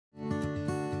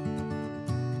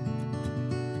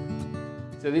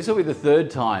So this will be the third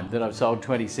time that I've sold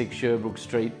 26 Sherbrooke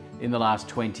Street in the last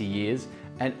 20 years,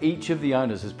 and each of the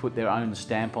owners has put their own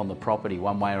stamp on the property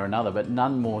one way or another, but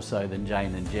none more so than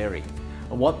Jane and Jerry.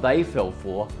 And what they fell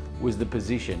for was the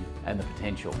position and the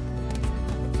potential.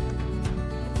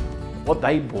 What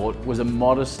they bought was a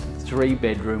modest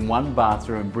 3-bedroom,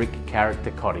 1-bathroom brick character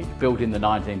cottage built in the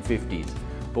 1950s.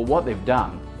 But what they've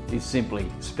done is simply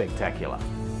spectacular.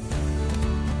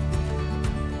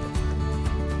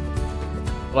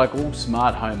 Like all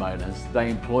smart homeowners, they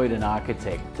employed an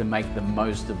architect to make the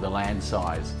most of the land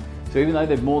size. So even though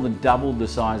they've more than doubled the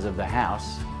size of the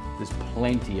house, there's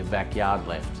plenty of backyard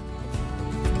left.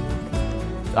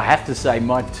 I have to say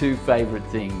my two favourite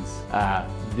things are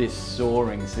this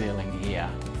soaring ceiling here,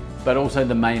 but also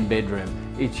the main bedroom.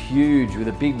 It's huge with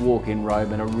a big walk-in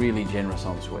robe and a really generous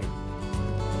ensuite.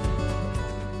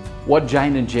 What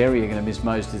Jane and Jerry are going to miss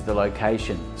most is the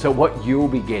location. So what you'll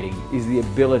be getting is the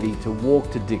ability to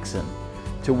walk to Dixon,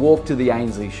 to walk to the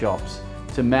Ainslie shops,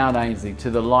 to Mount Ainslie,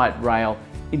 to the light rail,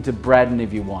 into Braddon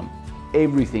if you want.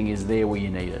 Everything is there where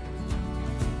you need it.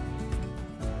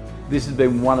 This has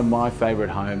been one of my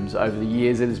favourite homes over the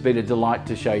years. It has been a delight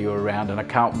to show you around, and I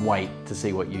can't wait to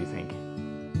see what you think.